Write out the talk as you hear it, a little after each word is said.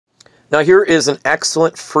Now here is an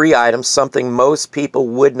excellent free item, something most people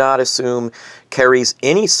would not assume carries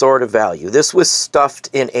any sort of value. This was stuffed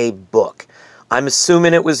in a book. I'm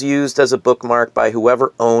assuming it was used as a bookmark by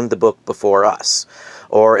whoever owned the book before us,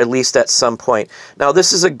 or at least at some point. Now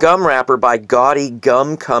this is a gum wrapper by Gaudy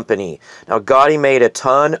Gum Company. Now Gaudy made a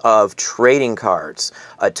ton of trading cards,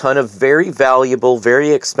 a ton of very valuable,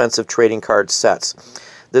 very expensive trading card sets.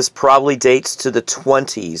 This probably dates to the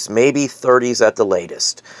 20s, maybe 30s at the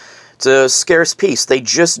latest. It's a scarce piece. They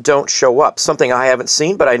just don't show up. Something I haven't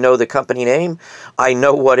seen, but I know the company name, I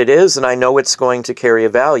know what it is, and I know it's going to carry a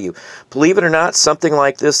value. Believe it or not, something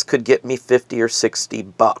like this could get me 50 or 60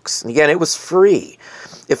 bucks. And again, it was free.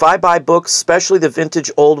 If I buy books, especially the vintage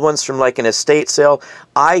old ones from like an estate sale,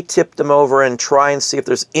 I tip them over and try and see if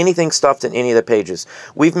there's anything stuffed in any of the pages.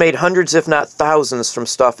 We've made hundreds, if not thousands, from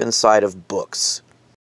stuff inside of books.